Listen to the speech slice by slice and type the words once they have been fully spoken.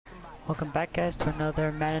Welcome back guys to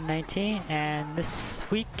another Madden 19, and this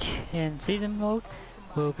week in season mode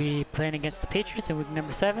we'll be playing against the Patriots in week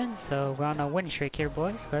number 7, so we're on a winning streak here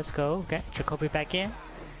boys. Let's go. Get Jacoby back in.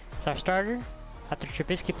 It's our starter after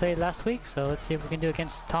Trubisky played last week, so let's see if we can do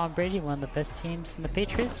against Tom Brady, one of the best teams in the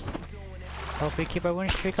Patriots. Hopefully keep our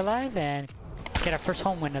winning streak alive and get our first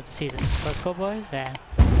home win of the season. So let's go boys, and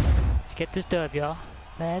let's get this dub y'all.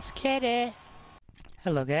 Let's get it.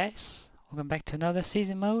 Hello guys. Welcome back to another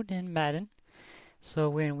season mode in Madden. So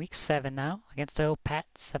we're in week 7 now against the old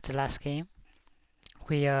Pats after last game.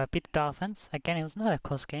 We beat the Dolphins. Again, it was not a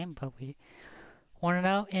close game, but we won it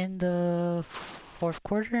out in the fourth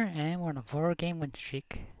quarter, and we're on a 4-game win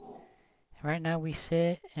streak. And right now we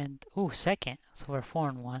sit and second, so we're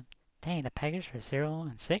 4-1. Dang, the Packers are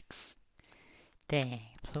 0-6. Dang.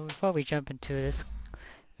 So before we jump into this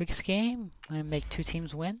week's game, I'm gonna make 2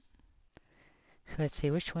 teams win. So let's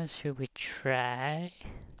see, which ones should we try?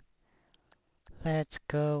 Let's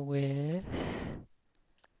go with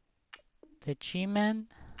the G-Men,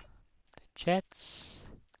 the Jets.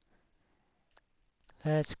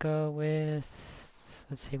 Let's go with,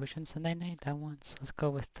 let's see, which one's the night? That one. So let's go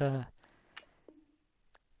with the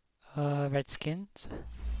Redskins.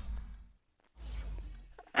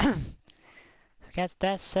 We got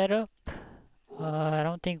that set up. I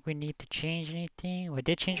don't think we need to change anything. We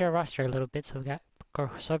did change our roster a little bit, so we got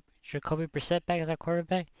Jacoby Brissett back as our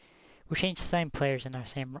quarterback. We changed the same players in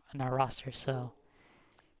our roster, so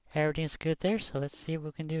everything's good there. So let's see what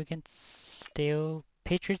we can do against the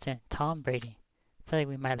Patriots and Tom Brady. I feel like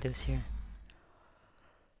we might lose here.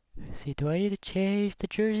 Let's see, do I need to change the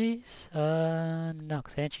jerseys? No,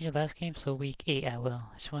 because I didn't change it last game, so week 8 I will.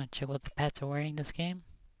 I just want to check what the Pats are wearing this game.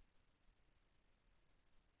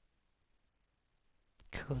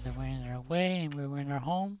 Cool, they're wearing their away and we're wearing our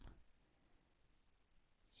home.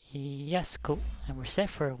 Yes, cool. And we're set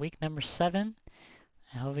for week number 7.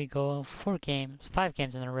 And hope we go 5 games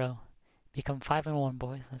in a row. Become 5-1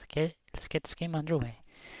 boys. Let's get this game underway.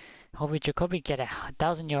 Hopefully Jacoby get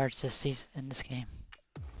 1,000 yards this season in this game.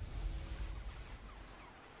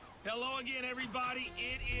 Hello again everybody,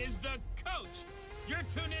 it is the coach. You're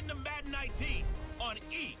tuned in to Madden 19 on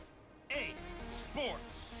EA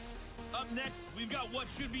Sports. Up next, we've got what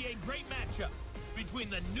should be a great matchup between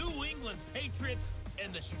the New England Patriots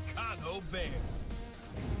and the Chicago Bears.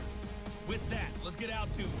 With that, let's get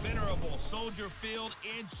out to venerable Soldier Field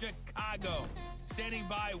in Chicago. Standing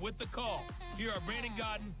by with the call, here are Brandon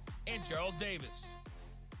Godden and Charles Davis.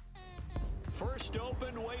 First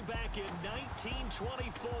opened way back in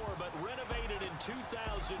 1924, but renovated in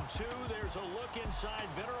 2002. There's a look inside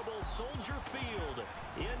venerable Soldier Field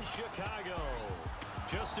in Chicago.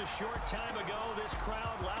 Just a short time ago, this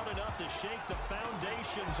crowd loud enough to shake the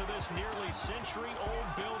foundations of this nearly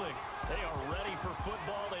century-old building. They are ready for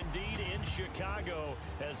football indeed in Chicago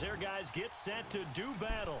as their guys get set to do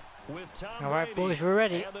battle with Tom Alright Brady boys, we're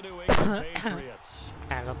ready. and the New England Patriots.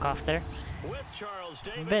 I look off there. With Charles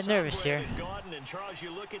Davis, I'm a bit nervous here. Charles, you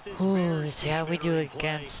look at this Let's see how we do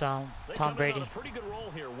against Tom Brady. Of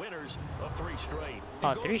 3 straight.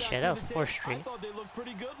 Oh, 3 straight? That was 4 straight. I thought they looked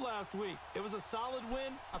pretty good last week. It was a solid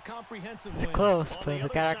win, a comprehensive win. Close, but we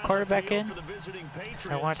got our quarterback in.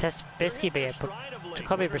 So I want to test Trubisky, but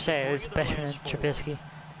Jacoby Brissett is better than Trubisky.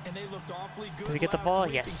 Do we get the ball?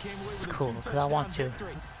 Yes. Cool, because I want to.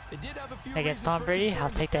 Against Tom Brady, I'll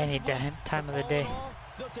take that any time of the day.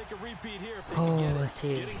 Oh, let's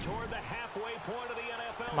see.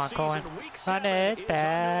 Come on, Cohen. Run it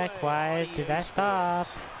back. Why did that stop?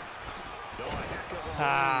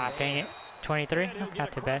 Ah, dang it. 23?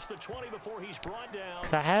 Not too bad.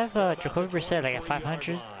 Because I have Jacoby Brissett like at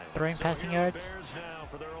 500 throwing passing yards.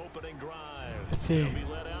 Let's see.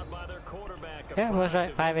 Yeah, it was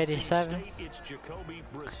right. 587.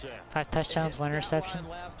 5 touchdowns, 1 interception.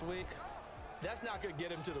 That's not going to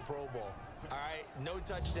get him to the Pro Bowl. All right, no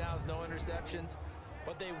touchdowns, no interceptions,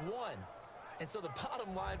 but they won. And so the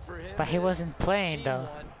bottom line for him. But he wasn't playing though.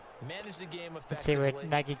 Let's see what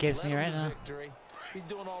Maggie gives me right now. He's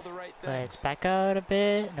doing all the right things. Let's back out a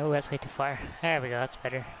bit. No, that's way too far. There we go, that's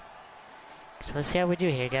better. So let's see how we do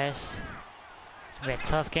here, guys. It's gonna be a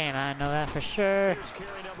tough game, I know that for sure.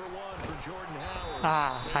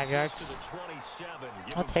 Ah, 5 yards.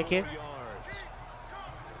 I'll take it.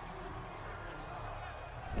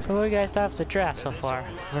 So what do you guys thought of the draft so far?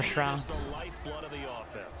 First round.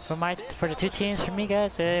 For the 2 teams, for me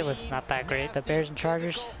guys, it was not that great. The Bears and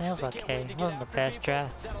Chargers, it was okay. It wasn't the best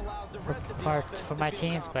draft for my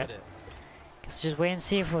teams, but let's just wait and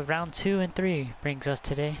see what round 2 and 3 brings us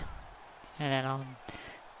today. And then on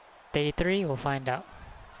day 3, we'll find out.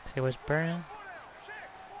 See what's burning.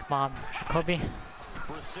 Come on, Jacoby.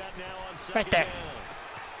 Brissett now on second Right there. down.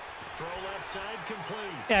 Throw left side complete.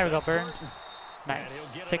 There we go, That's Burn. Burton.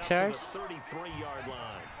 Nice. And he'll get it 6 up to yards. the 33-yard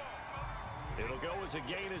line. It'll go as a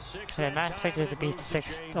gain of 6. Yeah, that not time, expected and to it be moves the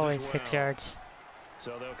 6, chains always as 6 well. yards.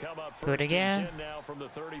 So they'll come up Do it first again. and 10 now from the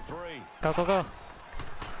 33. Go, go, go.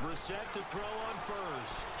 Brissett to throw on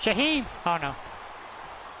first. Shaheem! Oh no.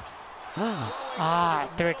 Ah,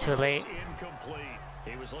 threw it too late. Incomplete.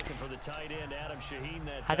 He was looking for the tight end, Adam Shaheen,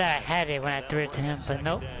 that I thought I had it when I threw it to him, but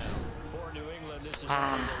nope. For New England, this is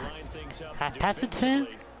Ah. how they line things up I passed it to him,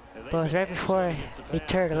 defensively. but it was right before he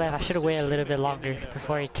turned left. I should have waited a little bit longer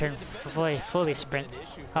before he fully sprint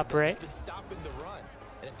upright. It's been stopping the run.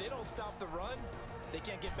 And if they don't stop the run, they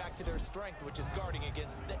can't get back to their strength, which is guarding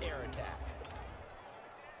against the air attack.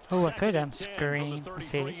 Oh, I could screen. Let's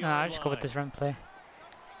see. No, I'll just go with this run play.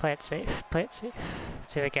 Play it safe. Play it safe.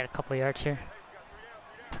 See if I get a couple yards here.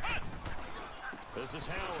 This is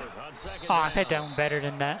Howard on second Oh, I down. could have done better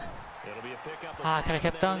than that. It'll be a pickup of Ah, I could have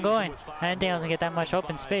 5, kept and on that leaves going. it with 5 I didn't think I was more. gonna get that much 3 open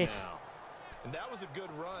and 5 space. now. And that was a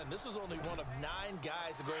good run. This was only one of 9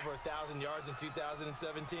 guys to go over 1,000 yards in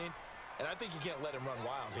 2017. And I think you can't let him run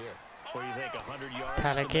wild here. What do you think, 100 yards?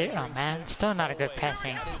 Try to the get. Oh measuring man, stick? still not a good Always.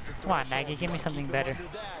 passing. That is the Come on, threshold. Nagy, give me You wanna something keep him better.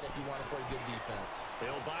 under that if you want to play good defense.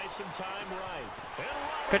 They'll buy some time right. And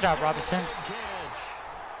Good job, Robinson. good catch.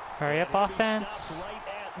 Hurry up, He'll be offense. stopped right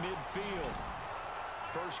at midfield.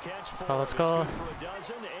 First catch Let's for go, let's him. go. It's good for a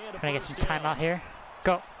dozen and a Trying to get some first time down. out here.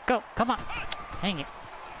 Go, go, come on. Dang it.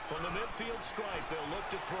 From the midfield stripe, they'll look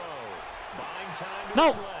to throw. Buying time to No.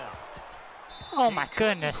 his left. Oh He my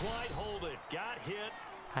couldn't goodness. quite hold it. Got hit.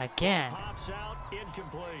 Again. Pops out.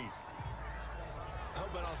 Incomplete. I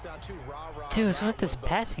hope I don't sound too rah-rah. Dude, what's with this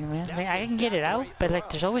passing, man? Like, I can get it out, but like,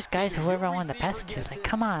 there's always guys whoever I want to pass it to. It's like,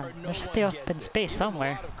 come on, there should be open space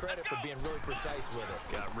somewhere. Give him a lot of credit for being really precise with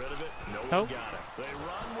it. Got rid of it. No Nope. one got it. They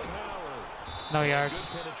run with Howard. No Good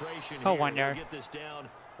yards. penetration Oh, here. 1 They'll yard. Get this down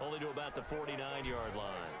only to about the 49-yard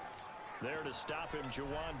line. There to stop him,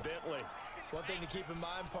 Jawan Bentley. One thing to keep in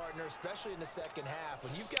mind, partner, especially in the second half,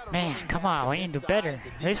 when you've got a Man, running come back on, of we need to this do better. size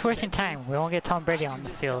and At these least wasting time. dimensions, We won't get Tom Brady I on can the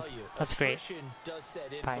just field. tell you, That's great. attrition does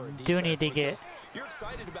set in I for a do need to defense get because you're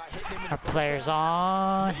excited about hitting him in the our first players half.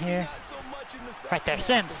 on Maybe here. not so much in the second Right there, half,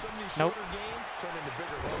 Sims. but some of these Nope. shorter gains turn into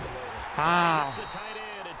bigger runs later. It's Ah, the tight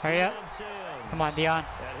end. It's hurry up. Deion Sims. Come on, Dion.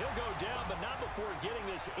 And he'll go down, but not before getting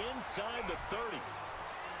this inside the 30.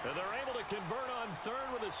 And they're able to convert on third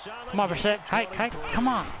with a solid Come on, gain Brissett. of Hike, hike. 23. Come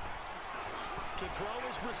on. To throw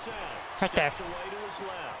is Brissett. Right there. Steps away to his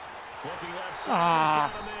left. Looking left side, Ah.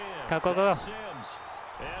 he's got a man. Go, go, go. That's Sims.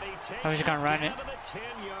 And he takes I'm just gonna run down it. to the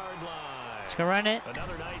 10-yard line. Just gonna run it.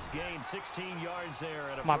 Another nice gain, 16 yards there,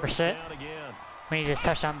 and a Come on, first Brissett. down again. We need this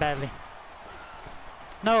touchdown badly.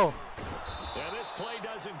 No. And this play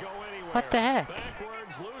doesn't go anywhere. What the heck?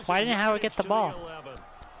 Backwards, losing Why didn't Howard get yardage the to ball? 11.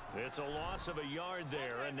 It's a loss of a yard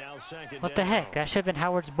there, and now second What the down. heck? That should have been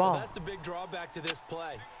Howard's Well, ball. that's the big drawback to this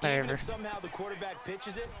play. Whatever. Even if somehow the quarterback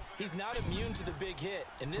pitches it, he's not immune to the big hit.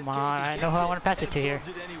 In this Come case, on, he I know kept who I wanna pass and it to here.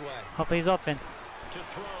 absorbed it anyway. Hopefully he's open. To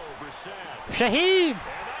throw, Brissett. Shaheem! And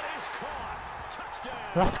that is caught. Touchdown.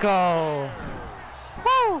 Let's go.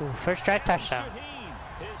 Woo! First drive touchdown.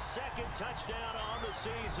 Shaheen, his second touchdown on the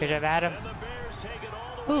season. Good job, Adam. And the Bears take it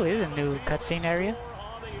all the Ooh, way this is a down the new field cutscene and area. score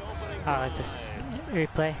on the opening Oh, it's just drive.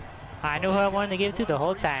 replay. I knew who I wanted to give it to the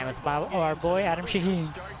whole time. It's our boy Adam Shaheen.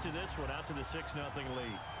 Start to this one out to the 6-0 lead.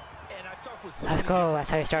 And I've talked with so Let's many go. different That's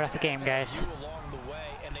how you start off the coaches game, that have guys. you along the way,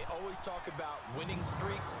 and they always talk about winning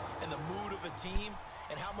streaks and the mood of a team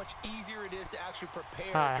and how much easier it is to actually prepare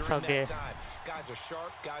Ah, that during felt that good. time. Guys are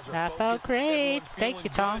sharp, guys are That focused. felt great. Everyone's Thank you,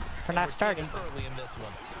 feeling Tom, good, for and not we're seeing starting. it early in this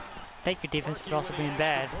one. Thank you, defense, for also Parkey being with the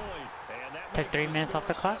bad. extra point, and that Took makes 3 the minutes off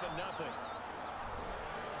the score clock. 7-0.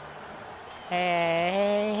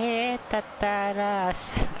 Hey,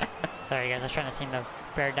 tataras. Sorry, guys. I was trying to sing the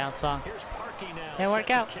Bear Down song. Here's Parkey now. Didn't work set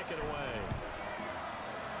to out. Kick it away.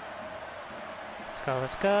 Let's go.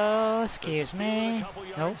 Let's go. This Excuse is fielded a me. couple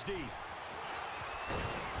Nope. yards deep.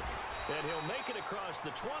 And he'll make it across the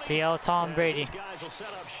 20. See old Tom as Brady. these guys will set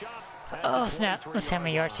up shop at Oh the snap! Let's see how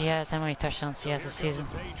many 23-yard yards he line. has. How many touchdowns he has this Here come season.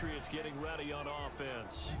 the Patriots getting ready on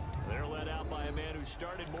offense. They're led out by a man who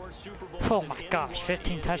started more Super Bowls Oh than my anyone gosh!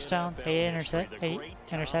 15 in touchdowns, NFL 8 history, the great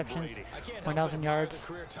Tom interceptions, Brady. I can't help 1,000 but admire yards. the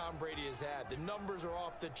career Tom Brady has had. The numbers are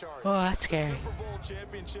off the charts. Oh, that's The scary. Super Bowl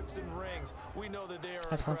championships and rings. We know that they are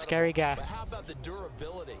That's one incredible. scary guy. But how about the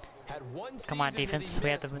durability? Had one Come on, season that he defense. We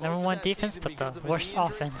have the missed number most of 1 that defense, season but because the of a worst knee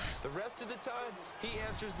injury. offense. The rest of the time, he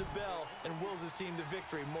answers the bell and wills his team to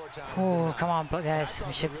victory more times Oh, come on, but guys,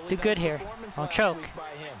 we should do good here. Don't choke.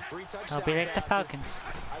 I'll be like the Falcons.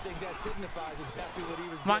 I think that signifies exactly what he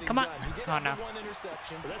was Come on, come on. Oh no.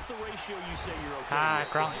 That's the ratio you say you're okay Ah, with.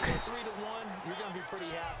 Gronk. 3-1, you're going to be pretty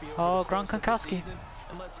happy over Oh, the course of the Gronkowski. season.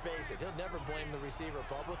 And let's face it, he'll never blame the receiver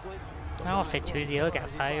publicly. I won't say 2-0. He'll get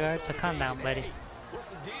 5 yards, so calm down, buddy. Hey, what's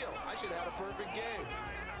the deal? I should have had a perfect game.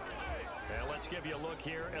 Now let's give you a look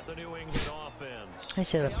here at the New England offense. These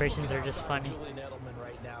celebrations are just funny.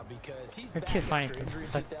 They're too funny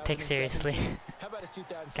to take seriously.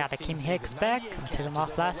 Got Akeem Hicks back. I took him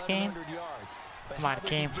off last game. Come on,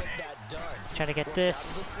 Akeem. Let's try to get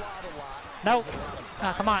this. No!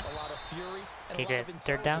 Oh, come on. Okay, good.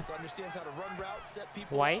 Third down.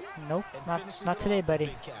 White? Nope. Not today,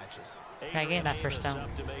 buddy. Not getting that first down.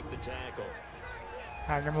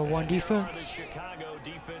 Our number 1 defense. Chicago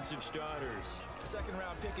defensive starters. Second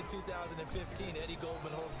round pick in 2015, Eddie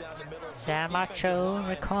Goldman holds down the middle. Sam Acho,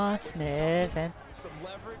 Raquan Smith, and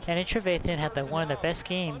Kenny Trevathan had one of the best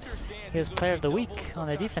games. He was player of the week on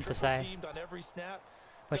the defensive side,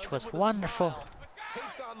 which was wonderful.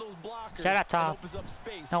 Shut up, Tom.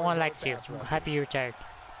 No one likes you. I'm happy you retired.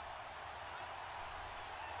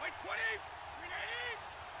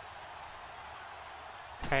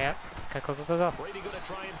 Hurry up. Go, go, go, go.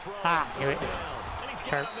 Ah, do it.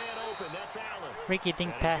 Sharp. Ricky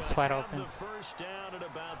dink pass wide open.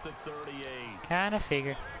 Kinda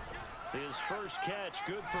figure. His first catch,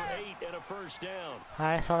 good for 8 and a first down.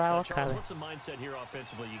 I saw that one Charles, coming. what's the mindset here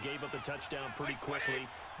offensively? You gave up the touchdown pretty quickly.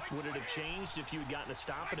 Would it have changed if you had gotten a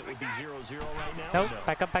stop and it would be 0-0 right now? Nope. No?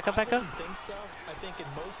 Back up, back up, back up. I think so. I think in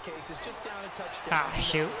most cases, just down a touchdown. Ah,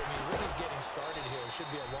 shoot. I mean, we're just getting started here. It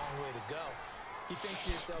should be a long way to go. You think to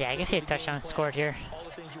yourself, Yeah, I can see a touchdown scored here. all the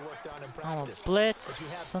things you worked on in I'm gonna practice.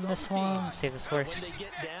 blitz on this one. Let's see if this When works. they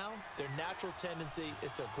get down, their natural tendency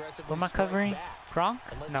is to aggressively What am I strike covering? back. Gronk?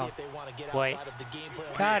 And let's see No. if they want to get Wait. outside of the game plan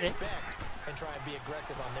Got we it. expect and try and be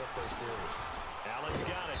aggressive on their first series. Allen's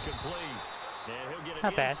got it complete. And he'll get it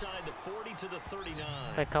Not bad. inside the 40 to the 39.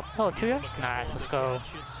 A couple, 2 yards? Nice, let's go.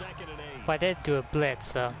 Catch at 2nd and 8. Well, I did do a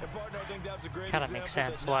blitz, so And partner, I think that's a great kinda makes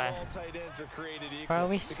example sense. that Why? not all tight ends are created equal, Where are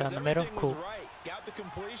we? because Still in the middle? everything Cool. was right. Got the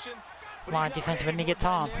completion, but Come on, he's not defense, we ready need to get for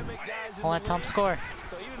more Tom. dynamic guys in I'll let the Tom league. score.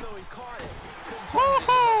 So even though he caught it, couldn't turn it into much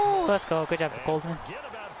Woohoo! more. Let's go. Good job, And Goldman. forget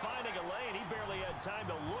about finding a lane. He barely had time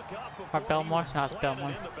to look up before Or Belmore? he was No, it's planted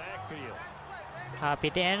Belmore. in the backfield. Be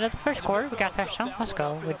the end of the first quarter. We got touchdown. Let's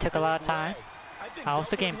go. We took a lot of time. That was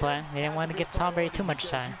the game plan. We didn't want to give Tom Brady too much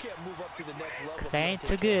time. Because they ain't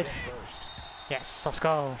too good. Yes, let's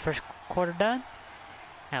go. First quarter done.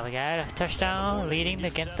 Now we got a touchdown leading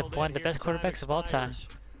against one of the best quarterbacks of all time.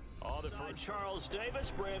 On the front, Charles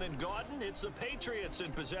Davis, Brandon Gaudin. It's the Patriots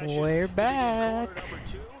in possession. We're to begin back. quarter number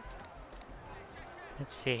 2.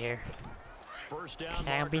 Let's see here. First down Can't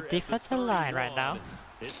marker be at the defensive line right 31. now.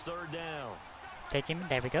 It's 3rd down.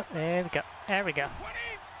 There we go. There we go. There we go.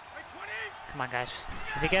 Come on, guys.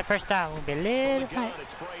 If we get first down, we'll be a From little the gun, high.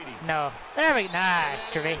 it's Brady. No. There we go. Nice,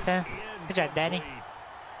 Trevathan. Good job, Danny. Incomplete.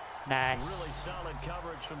 Really Nice. solid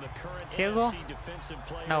coverage from the current Field goal? NFC defensive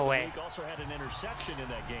player No of the way. week. Also had an interception in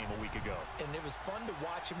that game a week ago. And it was fun to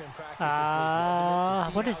watch him in practice this week, wasn't it? To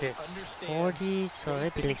see What how is he this? understands 40, so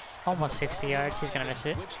it'd be like almost 60 yards. He's gonna miss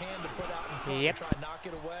it. which hand to put out in front Yep. and try and knock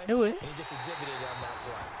it away. Do it. And he just exhibited it on that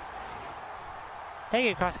play. Thank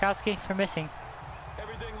you, Kroskowski, for missing.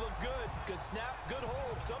 Everything looked good. Good snap, good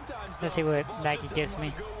hold. Sometimes Let's though, see what the ball Nagy just gives doesn't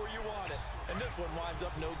me. wanna go where you want it. And this one winds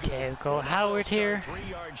up no good. Okay, we go Howard here. 3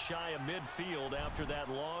 yards shy of midfield after that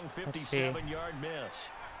long see. 57-yard miss.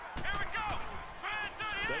 They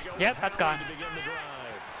go Yep, with that's Howard gone. to begin the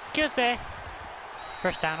drive. Excuse me.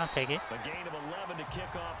 First down, I'll take it. A gain of 11 to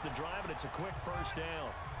kick off the drive, and it's a quick first down.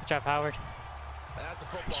 Good job, Howard. That's a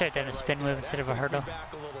football Should've done play a spin right there. move instead That of a takes me hurdle.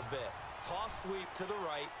 back a little bit. Toss sweep to the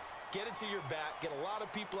right. Get it to your back. Get a lot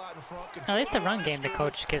of people out in front. At least the Control run game, the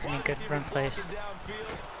coach gives me wide good run receivers plays. blocking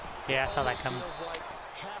downfield. Yeah, I saw that Almost coming. feels like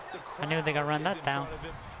half the I knew they were gonna run crowd that is in down. front of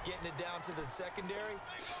him. Getting it down to the secondary.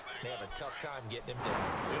 They have a tough time getting him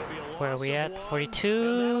down. It'll be a Where are loss we of at? 1, 42.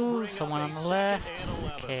 and that'll bring Someone up on a the 2nd left. and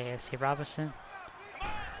 11. Okay, I see Robinson.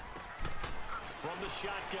 From the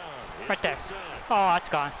shotgun. Right it's there. Brissett. Oh, that's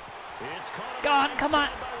gone. It's caught Gone, on come on.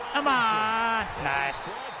 inside by Come Robinson. on.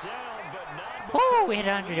 Nice. Brought down, but not Woo, before we hit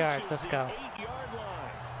he 100 yards. reaches Let's the go. 8-yard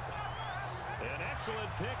line. An excellent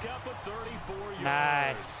pickup of 34 yards.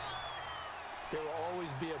 Nice. There will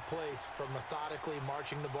always be a place for methodically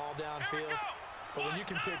marching the ball downfield. But when you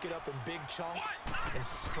can pick it up in big chunks and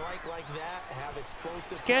strike like that, have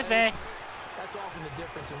explosive Excuse plays, me. that's often the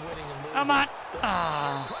difference in winning and losing. Come on. Don't-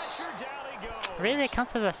 Oh. Pressure down he goes. Really? It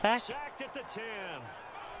counts as a sack? Sacked at the 10.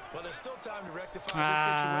 Well, there's still time to rectify this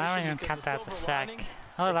situation. I don't even count that as a sack.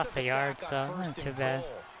 I only lost a yard, so not too bad.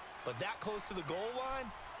 But that close to the goal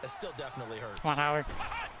line, that still definitely hurts. Come on, Howard.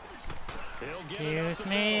 Excuse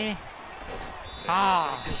me.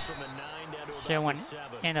 Ah, should have went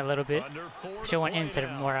in a little bit. Should have went in instead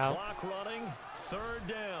of more out. Third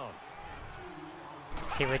down.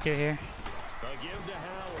 Let's see what we do here.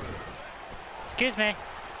 Excuse me.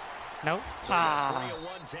 Nope. Ah,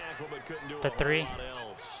 the 3.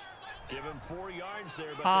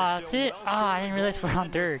 Ah, that's it. Ah, I didn't realize we're on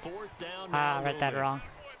 3rd. Ah, I read that wrong.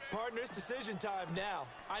 Partners, decision time now.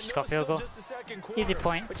 Just go field goal. Easy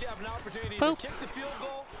points. Boop.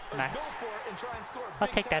 Nice. I'll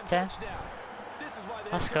take that 10.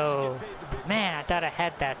 Let's go. Man, I thought I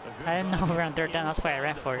had that. I didn't know we were on 3rd down. That's why I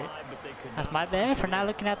ran for it. That's my bad for not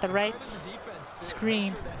looking at the right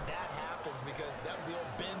screen.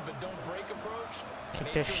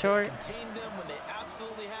 Keep this short.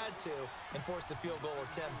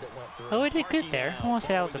 Oh, we did good there. I won't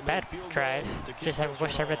say that was a bad drive. Just I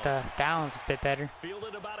wish I read the downs a bit better.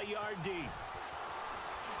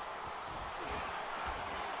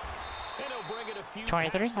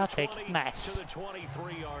 23, I'll take it. Nice.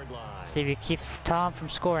 See if you keep Tom from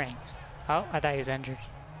scoring. Oh, I thought he was injured.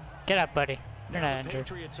 Get up, buddy. You're not injured.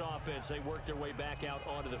 Patriots offense, they worked their way back out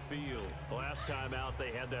onto the field. Last time out,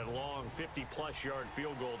 they had that long 50-plus yard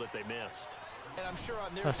field goal that they missed. And I'm sure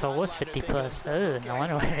on their Oh, so it was 50 plus. Ugh, no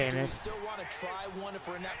wonder why they missed.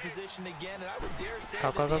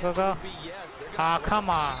 Go, go, go, go, go. Oh, come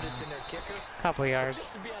on. Couple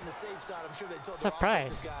yards.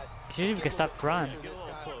 Surprise. You didn't even stop run.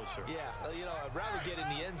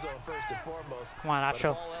 Come on,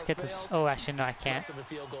 Nacho. Get this. Oh, actually, no, I can't.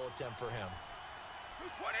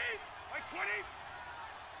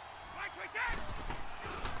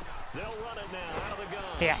 They'll run it now out of the gun.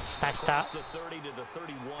 Yes, nice stop.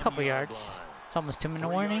 Couple yards. It's almost 2-minute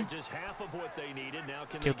warning. Let's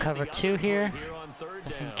do cover 2 here,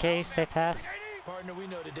 just in case they pass. Partner, we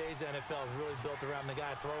know today's NFL is really built around the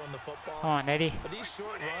guy throwing the football. Come on, Eddie. But these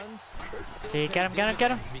short runs, see, get him, get him,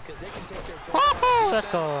 get him. Woohoo! Let's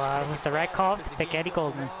go. That was the right call. Pick Eddie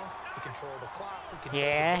Goldman.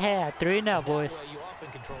 Yeah, 3-0, boys.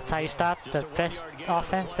 That's how you stop the best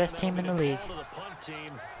offense, best team in the league.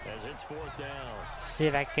 See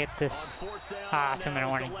if I can get this. Ah, 2-minute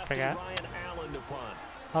warning. Forgot.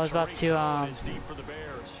 I was about to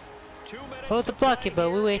hold the block it,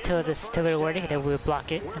 but we wait till this 2-minute warning, and then we'll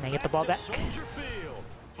block it and then get the ball back.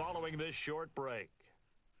 Following this short break.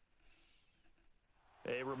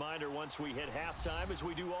 A reminder, once we hit halftime, as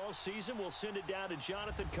we do all season, we'll send it down to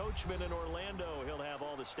Jonathan Coachman in Orlando. He'll have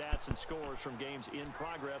all the stats and scores from games in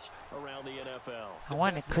progress around the NFL. I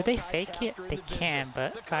wonder, could they fake it? They can,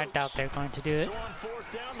 but I doubt they're going to do it. So on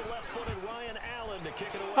 4th down, the left-footed Ryan Allen to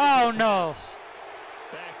kick it away. Oh, no.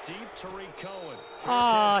 Back deep, Tariq Cohen.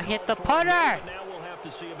 Oh, hit the punter. Now we'll have to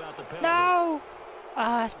see about the penalty. No.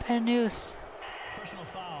 Ah, that's bad news. Personal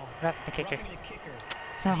foul. Ref the kicker. Roughing the kicker.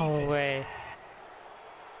 No way.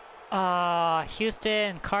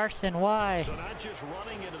 Houston, Carson, why? So not just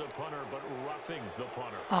running into the punter, but roughing the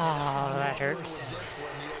punter. Oh, that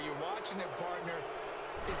hurts.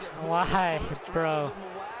 Why, bro?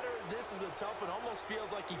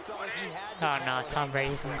 Oh no, Tom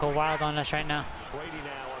Brady's gonna go wild on us right now. Brady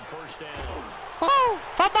now on 1st down. Woo!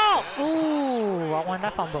 Fumble! Ooh, I won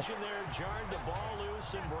that fumble.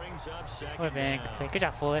 Would have been incomplete. Good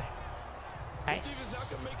job, Fuller. Nice.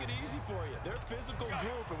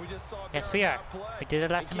 Yes, we are. We did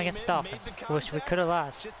it last time against the Dolphins. Wish we could have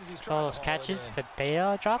lost. All those catches, but they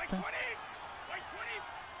dropped them.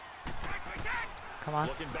 Come on.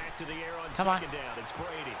 Come on.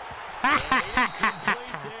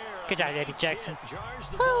 Good job, Eddie Jackson.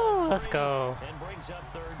 Woo, let's go.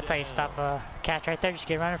 That's how you stop a catch right there. Just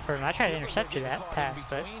get running for him. I tried to intercept you that pass,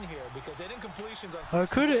 but I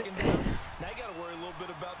couldn't.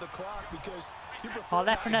 All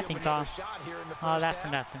that for nothing, Tom. All that for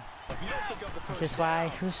nothing. This is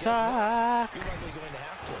why you suck.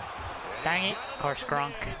 Dang it. Of course,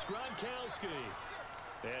 Gronk.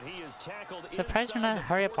 Surprised we're not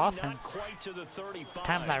hurry up offense.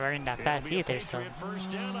 Time's not running that fast either, so.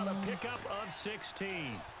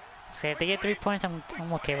 So if they get 3 points, I'm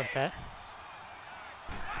okay with that.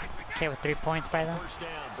 Okay with 3 points by them.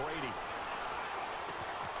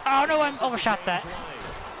 Oh no, I overshot that.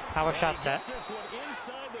 I overshot that.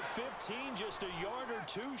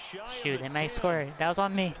 Shoot, they might score. That was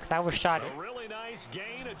on me, because I overshot it.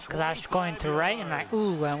 Because I was going to right, and like,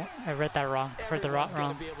 ooh, I read that wrong. Read the route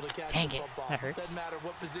wrong. Dang it, that hurts.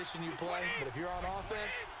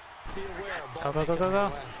 Go, go, go, go,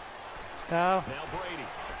 go. Go.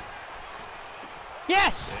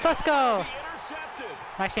 Yes! Let's go!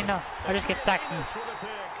 Actually, no. I just get sacked.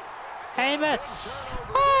 Hey, miss!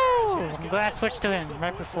 Woo! I'm glad I switched to him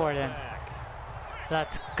right before then.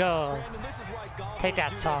 Let's go. Take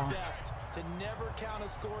that song.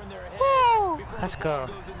 Woo! Let's go.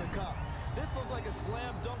 This looked like a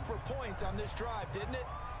slam dunk for points on this drive, didn't it?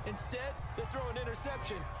 Instead, they throw an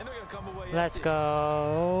interception, and they're going to come away empty. Let's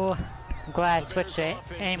go. I'm glad I switched to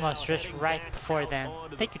Amos just right before then.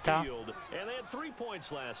 Thank you, Tom. And they had 3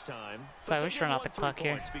 points last time. So we should run out the clock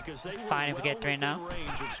here. Fine if we get 3 now.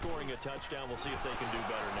 Range of scoring a touchdown. We'll see if they can do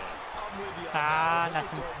better now. I'm with you on that.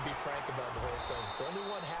 Let's just go ahead and be frank about the whole thing. The only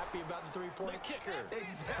one happy about the 3-point kicker.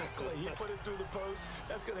 Exactly. He put it through the post.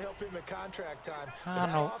 That's going to help him at contract time. I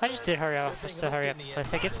don't know. I just did hurry up. Just to hurry up.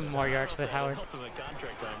 Let's get some more yards with Howard.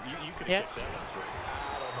 Yep.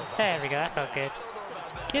 There we go. That felt good.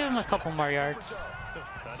 Give him a couple more yards.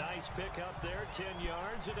 A nice pick up there, 10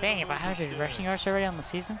 yards. Dang, if I had rushing yards already on the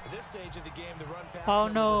season. Oh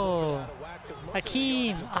no.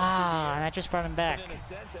 Akeem. Ah, and I just brought him back. In a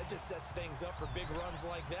sense, that just sets things up for big runs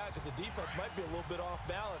like that because the defense might be a little bit off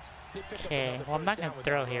balance. Okay, well I'm not going to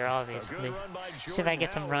throw here, obviously. See if I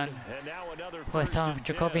get some run with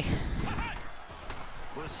Jacoby.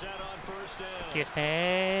 Excuse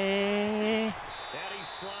me.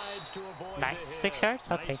 Nice, 6 yards.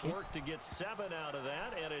 I'll take it.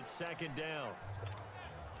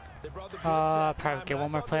 Probably get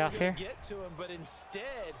one more playoff here. But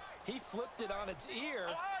instead, he flipped it on its ear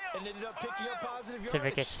and ended up picking up positive See if I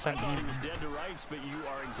get something.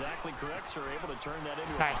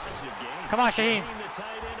 Nice. Come on, Shaheem.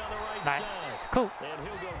 Nice. Cool.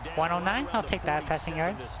 109. I'll take that passing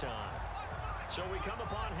yards.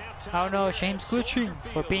 Oh no, Shaheem's glitching.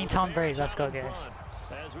 We're beating Tom Brady. Let's go, guys.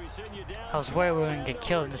 I was worried we were going to get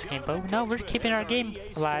killed in this game, but no, we're keeping our game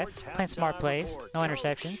alive. Playing smart plays. No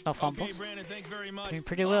interceptions, no fumbles. Doing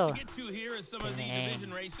pretty well. Dang.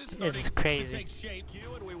 This is crazy.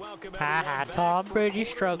 Haha, Tom Brady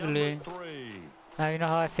struggling. Now you know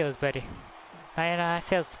how it feels, buddy. Now you know how it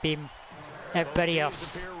feels to be everybody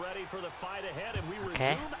else.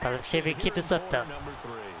 Okay, but let's see if we can keep this up though.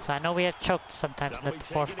 So I know we have choked sometimes in the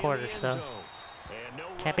 4th quarter, so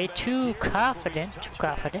can't be too confident.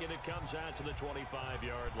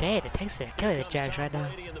 Dang, it takes it. Kill the Jags right now.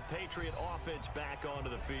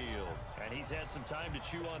 And he's had some time to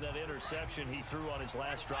chew on that interception he threw on his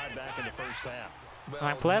last drive back in the first half.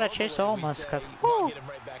 I'm glad I chased almost, because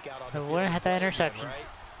I wouldn't have that interception.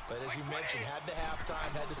 But as you mentioned, had the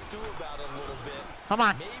halftime, had to stew about it a little bit. Come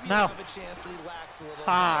on, Maybe no. have a chance to relax a little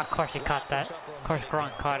Ah, of course he caught that. Of course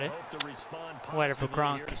Gronk caught it. Whatever,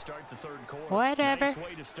 Gronk. Whatever.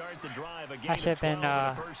 I should have been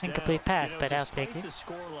incomplete pass, but I'll take it.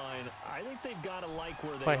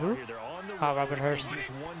 Wait, who? Oh, Robert Hurst.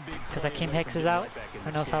 Because Akeem Hicks is out.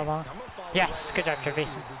 Who knows how long? Yes, good job, Trevi.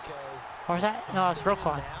 Or was that? No, it's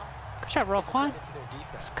Roquan. Good job, Roquan.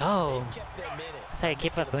 Let's go. That's how you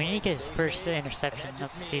keep up. We need to get his first interception of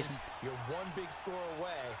the season. You're one big score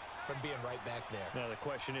away from being right back there. Now the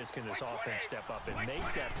question is, can this offense step up and make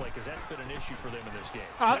that play? Because that's been an issue for them in this game.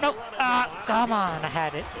 Oh, no. Come on. I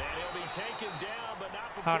had it.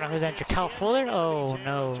 Oh, no. Who's that? Kyle Fuller? Oh,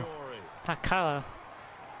 no. Not Kyle.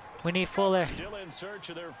 We need Fuller.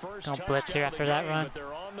 Don't blitz here after that run.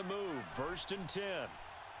 They're on the move. 1st and 10.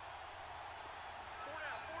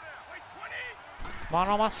 Come on,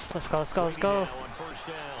 almost. Let's go, let's go, let's go.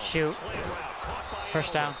 Shoot.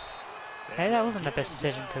 First down. Hey, that wasn't the best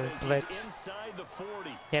decision to blitz.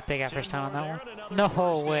 Yep, they got first down on that one. No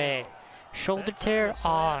way. Shoulder tear?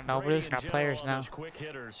 Oh, no, we're losing our players now.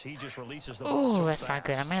 Oh, that's not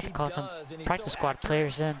good. I might have to call some practice squad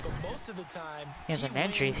players in. He has some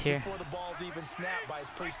injuries here.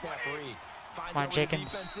 Come on,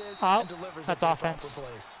 Jenkins. Oh, that's offense.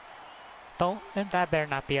 That better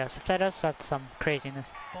not be us. If that is, that's some craziness.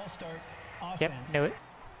 Yep, knew it.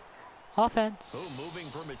 Offense.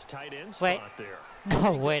 Wait.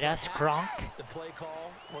 No way, that's Gronk.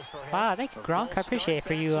 Wow, thank you, Gronk. I appreciate it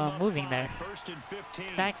for you moving there.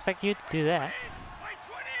 Didn't expect you to do that.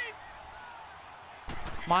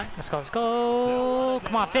 Come on, let's go, let's go.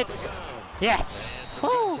 Come on, Fitz. Yes.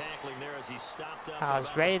 Woo. I was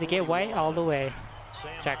ready to get white all the way.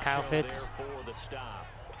 Jack Kyle Fitz.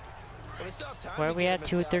 Where are we at?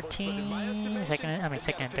 2:13. Second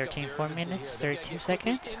and 13. 4 minutes, 32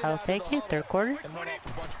 seconds. I'll take it. 3rd quarter.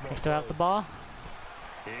 They still have the ball.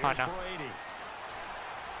 Oh no.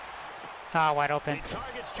 Ah, wide open.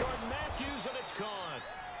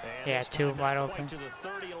 Yeah, two wide open.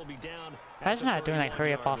 Imagine not doing like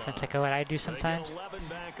hurry up offense like what I do sometimes.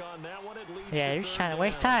 Yeah, you're just trying to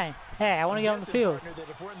waste time. Hey, I want to get on the field.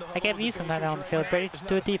 I gave you some time on the field. Brady, just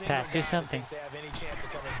do a deep pass. Do something.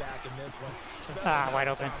 Ah, wide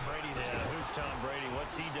open. Who's Tom Brady?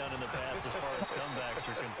 What's he done in the past as far as comebacks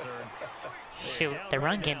are concerned? Shoot, the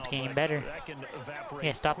run game's getting better.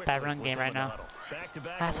 Yeah, stop that run game right now.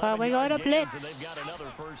 That's why we got a blitz.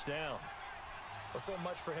 Well, so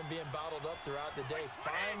much for him being bottled up throughout the day.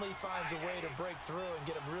 Finally finds a way to break through and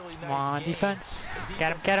get a really nice Come on, game. defense.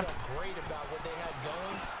 Get him, get him. Great about what they had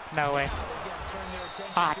going. No way.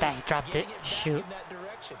 Ah, dang, he dropped it. Shoot.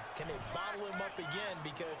 Can they bottle him up again?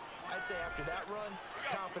 Because I'd say after that run,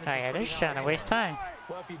 confidence Oh yeah, they're just trying to waste time.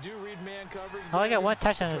 Well, if you do read man covers, Oh, I got one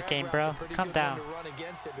touchdown in this game, bro. Calm down. Run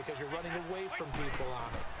against it because you're running away from people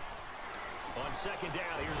on it. On second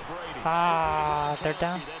down, here's Brady. Ah, they're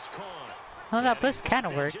down. Well, that blitz kind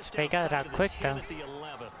of worked, but he got it out quick though.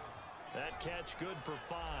 That catch good for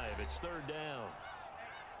 5. It's third down.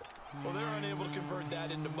 Well, they're unable to convert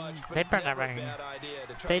that into much, but They it's burn that never a running. bad idea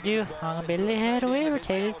to try They to do. get the ball I'm gonna be a into little target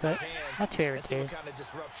irritated, with his but ball in his not too hands and see irritated. what kind of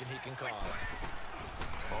disruption he can cause.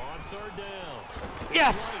 On third down.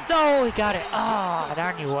 Yes! Oh, we got it. Oh,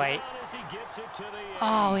 darn you, White.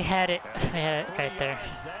 Oh, we had it. We had it right there.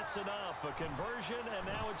 That's enough. A conversion, and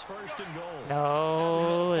now it's first and goal.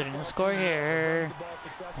 No, there's no score here.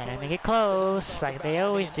 And then they get close, like they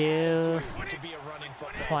always do.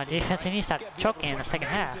 Come on, defense, we need to stop choking in the second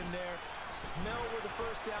half.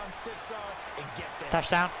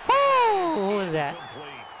 Touchdown. Woo! Who was that?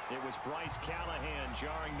 It was Bryce Callahan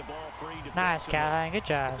jarring the ball free. Nice, Callahan. Good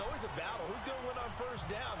job. It's always a battle. Who's going to win on first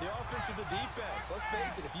down? The offense or the defense? Let's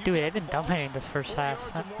face it. If you Dude, they've been dominating this first half.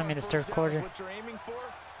 I mean, this third quarter.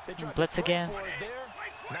 Blitz again.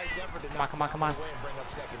 Come on, come on, come on.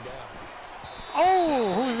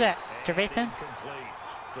 Oh, who was that? Trevathan?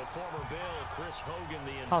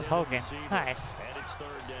 Oh, it's Hogan. Nice.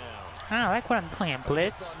 I like what I'm playing.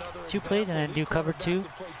 Blitz, 2 plays, and then do cover 2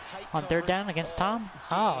 on third down against Tom.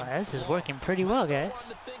 Oh, this is working pretty well,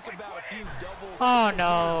 guys. Oh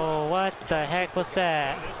no, what the heck was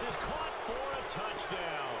that?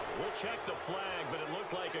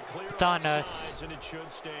 It's on us.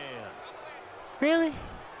 Really?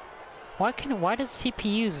 Why does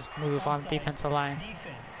CPUs move on the defensive line?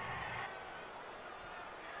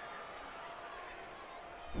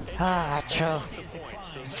 Ah, Joe.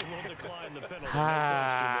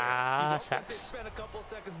 Ah, sucks.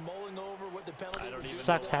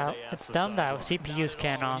 Sucks out. It's dumb that CPUs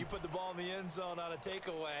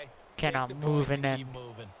cannot move and then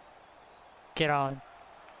get on,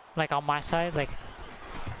 like on my side, like.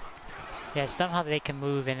 Yeah, it's dumb how they can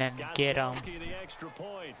move and then get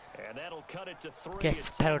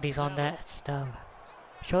penalties on that. It's dumb.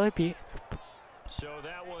 Should it be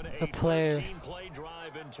the player?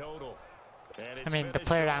 I mean, the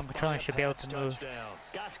player that I'm controlling should be able to move.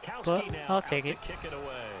 But I'll take it.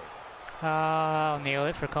 I'll kneel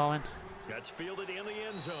it for Cohen.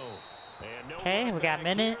 Okay, we got a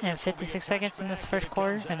minute and 56 seconds in this first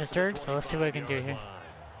quarter and this third, so let's see what we can do here.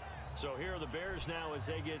 So here are the Bears now as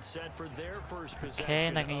they get set for their first possession. Okay,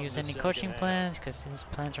 I'm not gonna use any coaching plans because these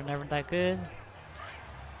plans are never that good.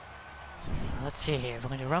 So let's see here. We're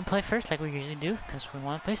gonna run play first, like we usually do, because we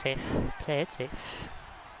want to play safe. Play it safe.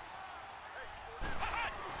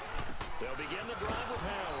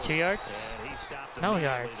 2 yards? No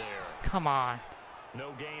yards. Come on.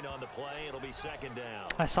 No gain on the play. It'll be second down.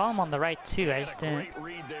 I saw him on the right too. I just didn't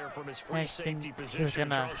think he was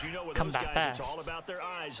gonna come that fast. All about their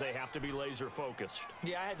eyes. They have to be laser focused.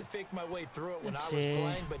 Yeah, I had to fake my way through it when I was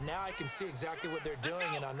playing, but now I can see exactly what they're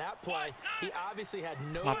doing. And on that play, he obviously had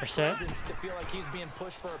no presence to feel like he's being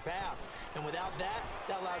pushed for a pass. And without that,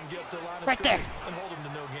 that allowed him to get up to the line of scrimmage and hold him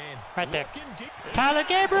to no gain. Right there. Tyler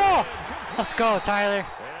Gabriel! Let's go, Tyler. And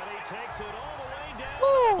he takes it all the way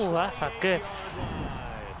down. Woo, that felt good.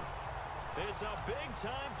 It's a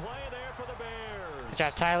big-time play there for the Bears. Good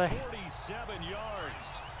job, Tyler. 47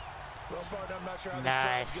 yards. Well, partner, I'm not sure how this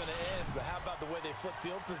drive's going to end, but how about the way they flip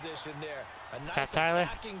field position there? A nice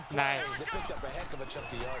attacking play. Nice. They picked up a heck of a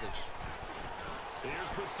chunk of yardage.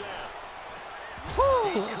 Here's Brissett.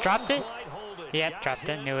 Woo! Dropped it? Yep, dropped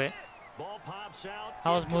it. Knew it. Ball pops out.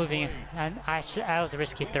 I was moving, and I was a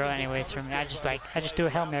risky throw anyways for me. I just do a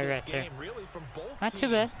Hail Mary right there. Not too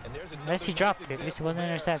bad. At least he dropped it. At least it wasn't an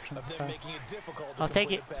interception. So I'll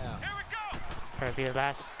take it. Probably the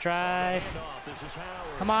last drive.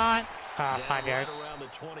 Come on. 5 yards.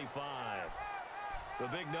 The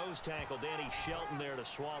big nose tackle, Danny Shelton there to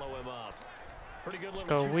swallow him up. Pretty good Let's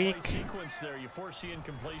little go weak. sequence there. You force the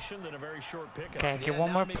incompletion, then a very short pickup. Okay, get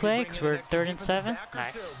one more play because we're 3rd and 7.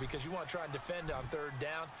 Nice. Because you want to try and defend on 3rd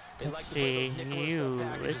down. Let's see.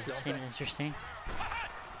 This is seeming interesting.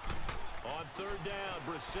 On 3rd down,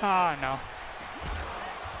 Brissett. Oh no.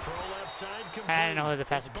 Throw left side, I didn't know who to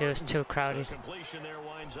pass it to. It was too crowded. The completion there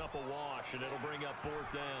winds up a wash, and it'll bring up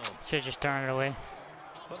 4th down. Should've just thrown it away.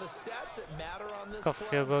 Well, the stats that matter on this Go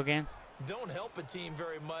field goal again. don't help a team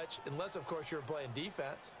very much unless, of course, you're playing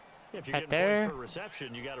defense. If you're Right getting points there. per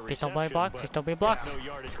reception, you got a Please don't reception. be blocked. Please don't be blocked. No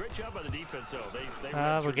yardage. Great job by the defense, though. They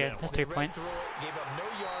We're good. That's 3 points. Gave up no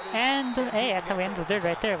yardage. And hey, that's how we ended the 3rd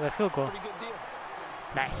right there with a field goal. Pretty good deal.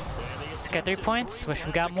 Nice. Got 3 points. Wish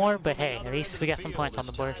we got more, but hey, at least we got some points on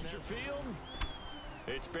the board.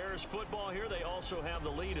 It's Bears football here. They also have the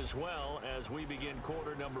lead as well as we begin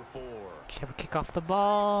quarter number 4. Should we kick off the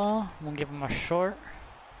ball? We'll give them a short,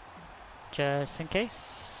 just in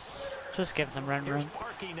case. Just give them some running room.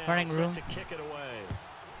 To kick it away.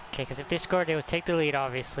 Okay, because if they score, they would take the lead,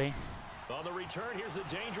 obviously. On the return, here's the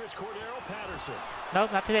dangerous Cordero Patterson.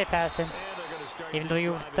 Nope, not today, Patterson. And they're going to start Even though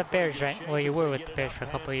you were with the Bears, right? Well, you were with the Bears for a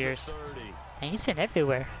couple of years. And he's been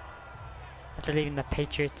everywhere after leaving the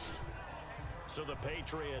Patriots. So the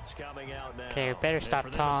Patriots coming out now. Okay, we better stop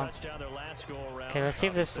Tom. Okay, let's see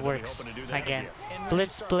if this works again.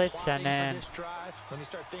 Blitz, blitz, and then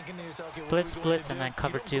blitz, blitz, and then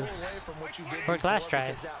cover 2. Worked last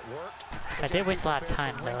drive. I did waste a lot of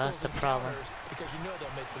time though. That's the problem. This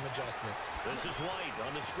is White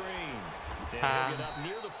on the screen.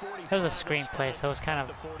 It was a screen play, so it was kind of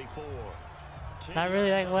not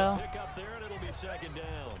really that well.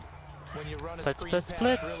 Blitz, blitz,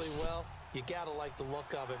 blitz. You gotta like the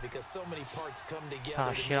look of it because so many parts come together.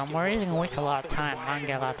 Oh shit, I'm worried he's gonna waste a lot of time. I'm gonna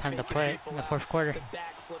get a lot of time to play in the 4th quarter. The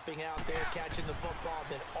back slipping out there, catching the football,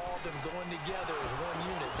 then all of them going together as one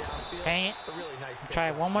unit downfield. Dang it. A really nice Try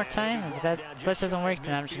it one more time. If that blitz doesn't work,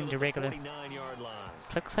 then I'm just gonna do regular.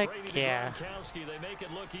 Looks like, yeah.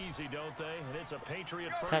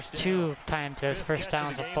 That's 2 times those first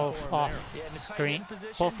downs of both off screen.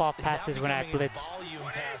 Both off passes when I blitz. Come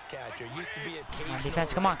on,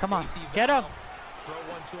 defense, come on, come on. Get him!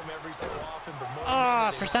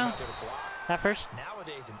 Oh, first down. Is that first?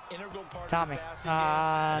 Tommy.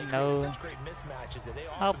 No.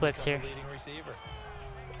 I'll blitz here.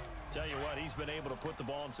 Tell you what, he's been able to put the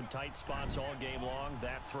ball in some tight spots all game long.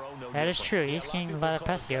 That throw, no That is true. He's getting a lot of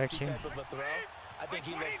pass yards here. I think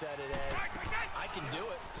he looks at it as I can do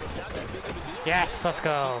it. So it's not that big of a deal. Yes, let's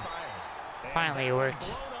go. Finally it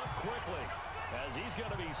worked.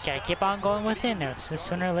 Gotta keep on going with it now. So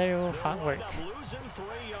sooner or later it will work.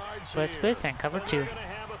 Blitz, blitz, and cover 2.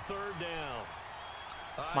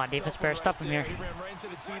 Come on, defense better stop him here.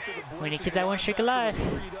 We need to keep that one streak alive.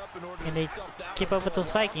 And they keep up with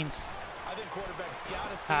those Vikings.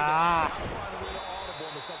 Ah!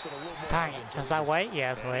 Darn it. Was that White?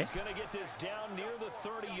 Yeah, it's White.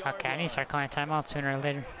 Okay, I need to start calling timeouts sooner or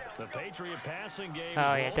later. Oh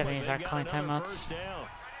yeah, definitely need to start calling timeouts.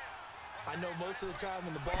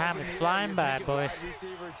 Time is flying by, boys.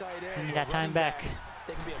 We need that time back.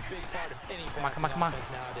 Come on, come on, come on.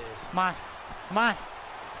 Come on, come on.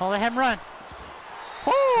 Don't let him run.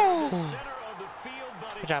 Woo!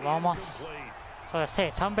 Good job, almost. That's what I say.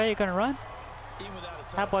 Is Tom Brady gonna run?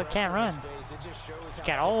 That boy can't run. He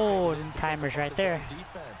got old timers right there. I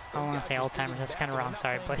don't want to say old timers. That's kind of wrong.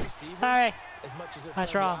 Sorry, boys. Sorry.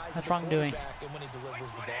 That's wrong. That's wrong doing.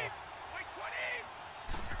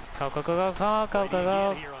 Go, go, go, go, go, go, go,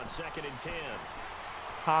 go.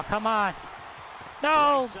 Oh, come on.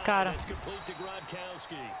 No! Got him.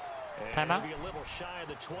 Timeout.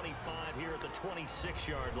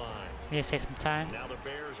 Need to save some time. Now the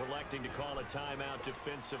Bears electing to call a timeout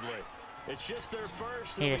defensively. It's just their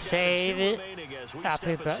first. Need to save it.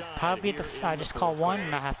 Probably I'll just call 1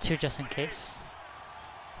 and I'll have 2 just in case.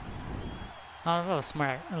 Oh, a little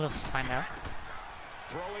smart. Let's find out.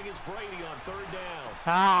 Throwing is Brady on 3rd down.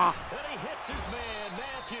 Ah! And he hits his man,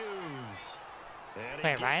 Matthews.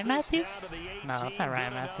 Wait, Ryan Matthews? No, it's not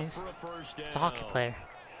Ryan Matthews. It's a hockey player.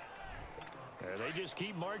 They just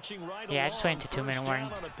keep marching right yeah, I just went into 2-minute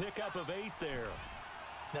warning. on a pickup of 8 there.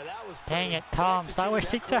 Dang it, Tom, stop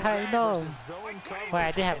wasting time. No. Wait,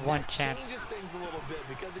 I did have 1 chance.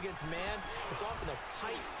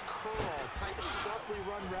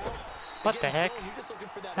 What the heck?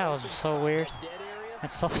 That was so weird.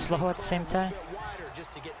 And so slow at the same time.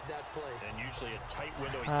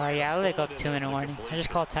 Yeah, I'll let go 2-minute warning. I just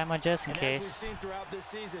called timeout just in case.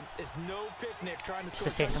 Just to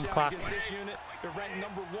save some clock.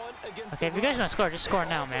 Okay, if you guys want to score, just score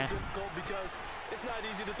now, man.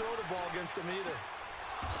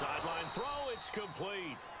 Sideline throw, it's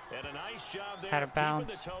complete. And a nice job there Out of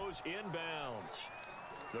bounds. keeping the toes inbounds.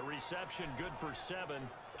 The reception good for 7.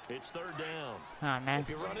 It's 3rd down. Oh man. If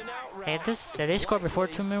you're running out Hey, route, if they it's score before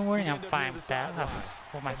likely 2-minute warning, you I'm end up fine near with the that. sideline.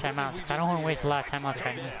 With my And look timeouts, what we 'cause I don't just want to see waste a there. lot of timeouts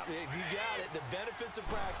right now. You got it. The benefits of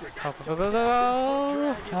practice. Go, go, go,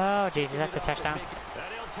 go, go. Oh, Jesus, that's a touchdown.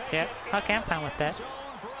 Yep. Okay, I'm fine with that.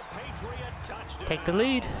 Take the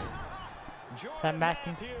lead. Is that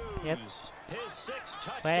Matthews? Yep.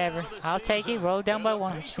 Whatever. I'll take it. Roll down by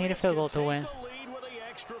 1. Just need a field goal to win.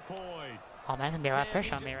 Oh, man, there's gonna be a lot of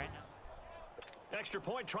pressure on me right now. Extra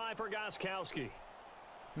point try for Gostkowski.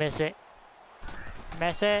 Miss it.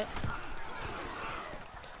 Miss it.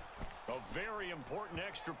 A very important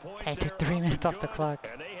extra point. Hey, there, took 3 minutes off the clock.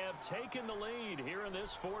 And they have taken the lead here in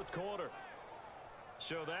this 4th quarter.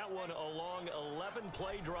 So that one a long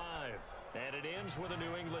 11-play drive. And it ends with a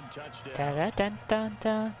New England touchdown.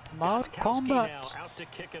 Da-da-dun-dun-dun. More combat. Now out to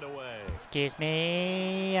kick it away. Excuse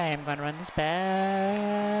me. I am gonna run this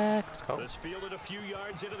back. Let's go. This fielded a few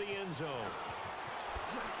yards into the end zone.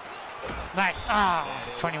 Nice. Ah,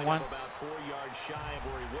 21. About 4 yards shy of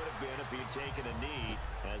where he would have been if he had taken a knee,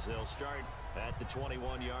 as they'll start at the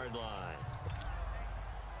 21-yard line.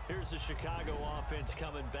 Here's the Chicago offense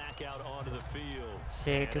coming back out onto the field.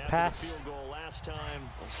 See, do after pass. the field goal last time,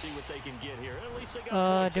 we'll see what they can get here. At least they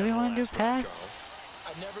got Do we want to do last drive, pass?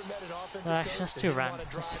 I've never met an offensive coach Let's that do didn't run. want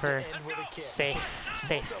to Just drive for to end with a kick. safe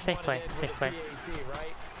play. Safe play.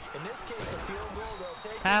 Right? In this case, a field goal, they'll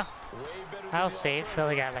take it. Ah, Way better than I'll the save. Feel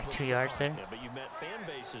like I got like 2 yards there. Yeah, but you met fan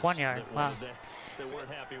bases 1 yard. that Wow. that weren't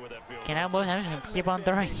happy with that field Okay, goal. now boys, I'm just gonna keep on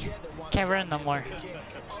throwing. Can't run no more.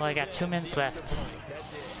 Well, I got 2 minutes left.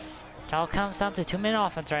 It all comes down to 2-minute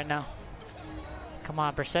offense right now. Come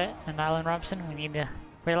on, Brissett and Allen Robinson. We need to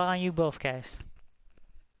rely on you both, guys.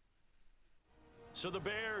 So the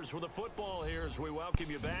Bears with the football here as we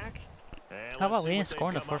welcome you back. And How about let's we see didn't what score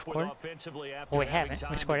in the they've come fourth up with quarter? offensively after Well, we having haven't.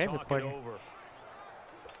 We time scored to every talk it quarter. over.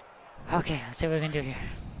 Okay, let's see what we can do here.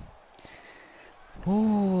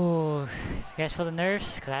 Ooh, you guys feel the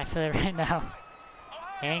nerves? Because I feel it right now.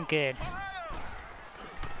 Ain't good.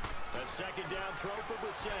 A second down throw for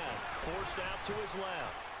Brissett. Forced out to his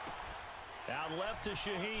left. Out left to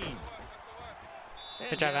Shaheen.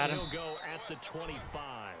 Good job, Adam. He'll go at the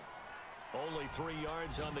 25. Only 3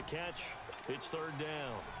 yards on the catch. It's 3rd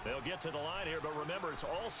down. They'll get to the line here, but remember, it's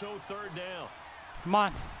also 3rd down. Come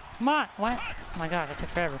on. Come on. What? Oh my god, that took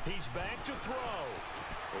forever. He's back to throw.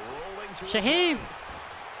 Rolling to Shaheem!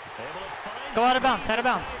 Go out of bounds, out of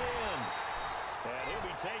bounds. And he'll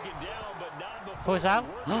be taken down, but not before Who's out?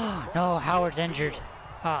 working across No, the Howard's field. injured.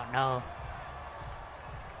 Oh no.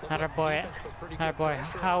 Not our boy. Not our boy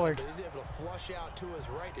Howard. He's able to flush out to his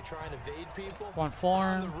right to try and evade people. One On the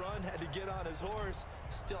form. run, had to get on his horse.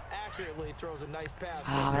 Still accurately throws a nice pass.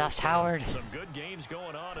 Oh, that's Howard. Some good games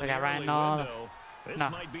going on. We in got the Ryan early Nall. window. This No,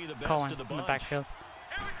 might be the best Cohen of the in the bunch. backfield.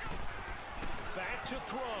 Back to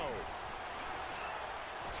throw.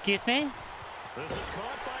 Excuse me? This is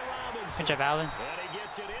caught by Robinson. Good job, Allen. And he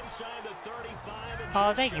gets it inside the 35. And Oh,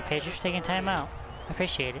 just thank you, shy Patriots, for taking of time 30. out. I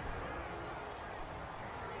appreciate it.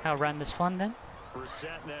 I'll run this one then.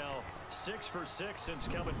 Brissett now 6 for 6 since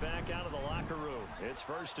coming back out of the locker room. It's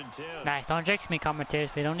 1st and 10. Nice. Don't jinx me, commentators.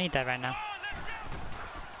 We don't need that right now.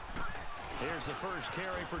 Here's the first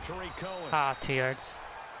carry for Tariq Cohen. Ah, 2 yards.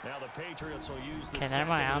 Now the Patriots will use the Okay, never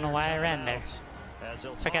mind. I don't know why I ran there.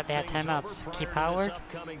 Forgot they had timeouts. Keep Howard.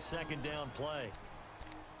 Upcoming 2nd down play.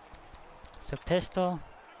 So pistol.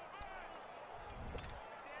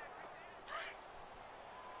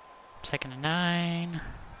 2nd and 9.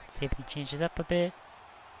 Let's see if he changes up a bit.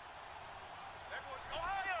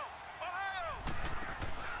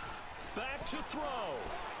 Back to throw.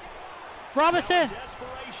 Robinson!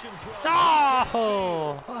 Desperation throw.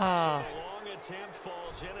 Oh! So Oh. a long attempt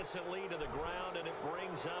falls innocently to the ground, and it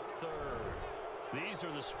brings up 3rd. These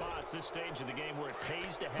are the spots, this stage of the game, where it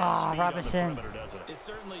pays to have speed Robinson. on the perimeter, doesn't it? It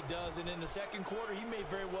certainly does, and in the 2nd quarter, he may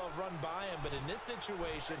very well run by him, but in this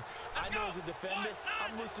situation, I know as a defender,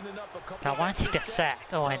 I'm loosening up a couple I want to take the extra steps. sack.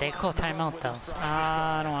 Oh, they call timeout though.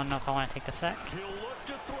 I don't know if I want to take the sack. He'll look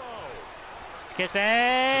to throw. Excuse me.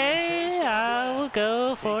 I will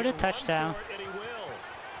go for He the can run touchdown. for it, and he will.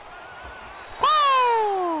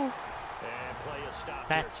 Woo! And play a stop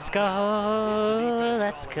Let's here. go.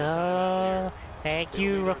 Let's go. Thank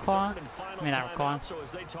you, Raquan. Raquan. I mean, not Raquan. So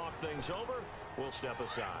as they talk things over, we'll step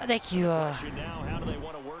aside. Thank you, Question now, how do they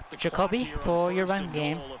want to work the Jacoby, clock here on for your 1st run and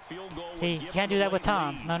game. goal? A field goal See, would you give can't them do a that with late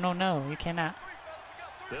Tom. lead. No, you cannot.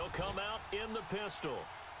 They'll come out in the pistol.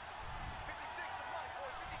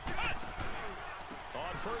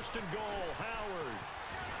 On 1st and goal, Howard.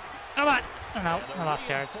 Come on! Oh, no, I lost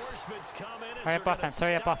yards. Hurry up offense,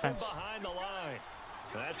 hurry up offense.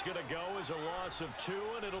 That's going to go as a loss of 2,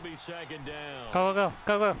 and it'll be second down. Go, go,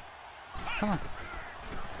 go, go, go. Come on.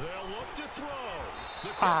 They'll look to throw. The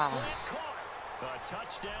quick slant caught. A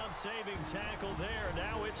touchdown saving tackle there.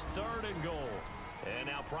 Now it's 3rd and goal. And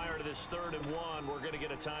now prior to this 3rd and 1, we're going to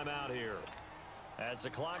get a timeout here. As the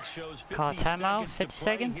clock shows 50 Call timeout, seconds 50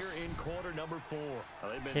 seconds. Here in quarter number 4.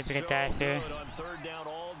 See if we get that here. On 3rd down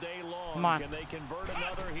all day long. Come on. Can they convert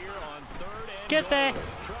another here on 3rd and Excuse goal? me.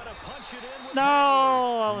 Try to punch it in with No,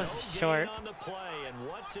 I was no short. on the play and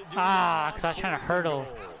what to do Because I was trying to 4th and hurdle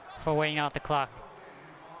goal. for waiting out the clock.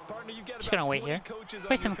 Partner, you've got Just gonna wait here.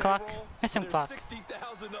 Waste some clock. Waste some clock.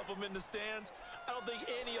 60,000 of them in the stands. I don't think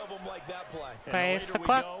any of them like that play. Waste the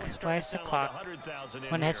clock. Waste the clock.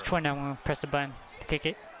 When it hits 20, I'm gonna press the button to kick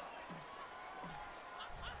it.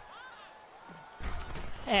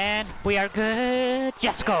 And we are good.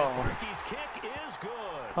 Yes, go. Turkey's kick is good.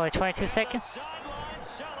 Only 22 seconds. Sideline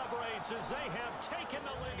celebrates as they have taken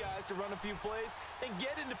the lead. Guys to run a few plays and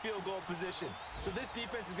get into field goal position. So this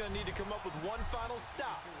defense is going to need to come up with one final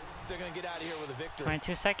stop if they're going to get out of here with a victory.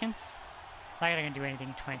 22 seconds. I'm not gonna do anything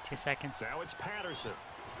in 22 seconds. Now it's Patterson.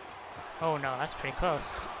 Oh no, that's pretty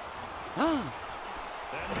close. No,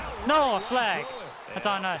 a flag. That's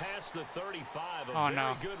on us. Past the 35, a Oh very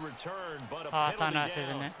no. good return, but a Oh, it's on penalty us, down.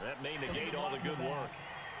 isn't it? That may negate all the good work.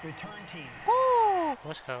 Return team. Woo!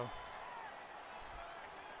 Let's go.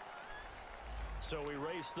 So we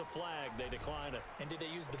race the flag. They decline it. And did they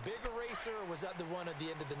use the big eraser, or was that the one at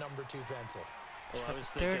the end of the number 2 pencil? Well, I was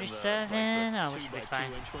thinking 37. the Oh, we should be 2x2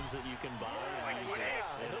 fine. inch ones that you can buy and use in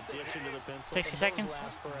addition to the pencil. 60 seconds.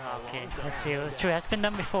 last for Okay, long time. let's see. True, that's been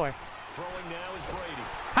done before. Throwing now is Brady.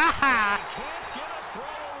 Haha! Can't get a throw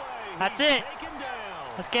away. That's He's it. taken down.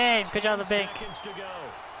 That's game. Good job, the 10 bank. seconds to go.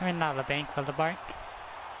 I mean, not the bank, but the bark.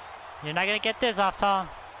 You're not gonna get this off, Tom.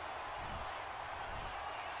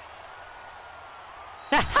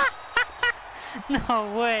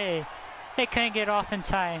 No way. They couldn't get off in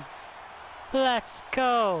time. Let's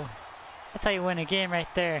go. That's how you win a game right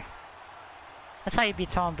there. That's how you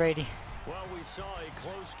beat Tom Brady. Well, we saw a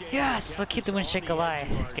close game. Yes, let's keep the win streak alive.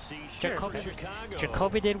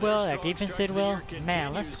 Jacoby did well, our defense did well.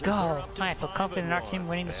 Man, let's go. I feel confident in our team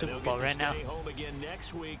winning the Super Bowl right now. Home again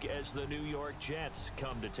next week as the New York Jets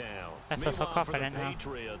come to town. I feel so confident now.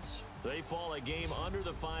 Patriots, they fall a game under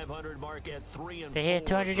the 500 mark at 3-4. They hit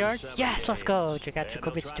 200 yards? through 7 Yes, let's go. games. Got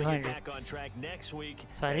Jacoby to And they'll try 200. get back on track next week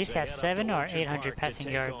So at as least they has head up 7 to or Orchard 800 Park to passing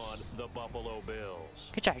take yards. on the Buffalo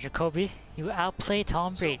Bills. Good job, Jacoby. You outplayed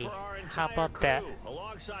Tom Brady. So for our How entire about that? crew,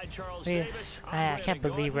 alongside Charles Yes, Davis, I'm I Brandon can't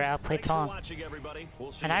believe we Gaudin. outplayed Thanks Tom. For watching, everybody.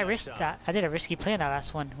 We'll see And you I next risked time. that. I did a risky play in that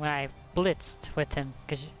last one when I blitzed with him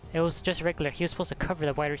because it was just regular. He was supposed to cover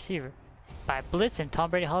the wide receiver. But I blitzed and Tom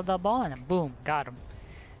Brady held that ball and then boom, got him.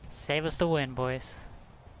 Save us the win, boys.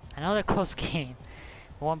 Another close game.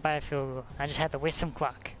 Won by a field goal. I just had to waste some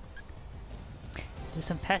clock. Do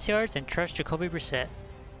some pass yards and trust Jacoby Brissett.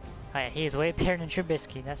 Oh yeah, he is way better than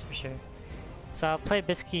Trubisky, that's for sure. So I'll play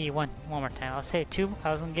Bisky one more time. I'll say 2.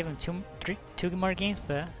 I was gonna give him 2 more games,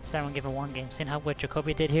 but instead I'm gonna give him 1 game. Seeing how what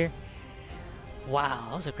Jacoby did here. Wow,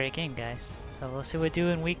 that was a great game, guys. So we'll see what we do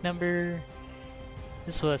in week number.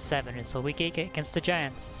 This was 7, so week 8 against the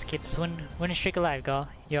Giants. Let's keep this winning streak alive,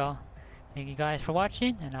 y'all. Thank you guys for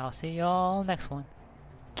watching, and I'll see y'all next one.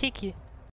 Kick you.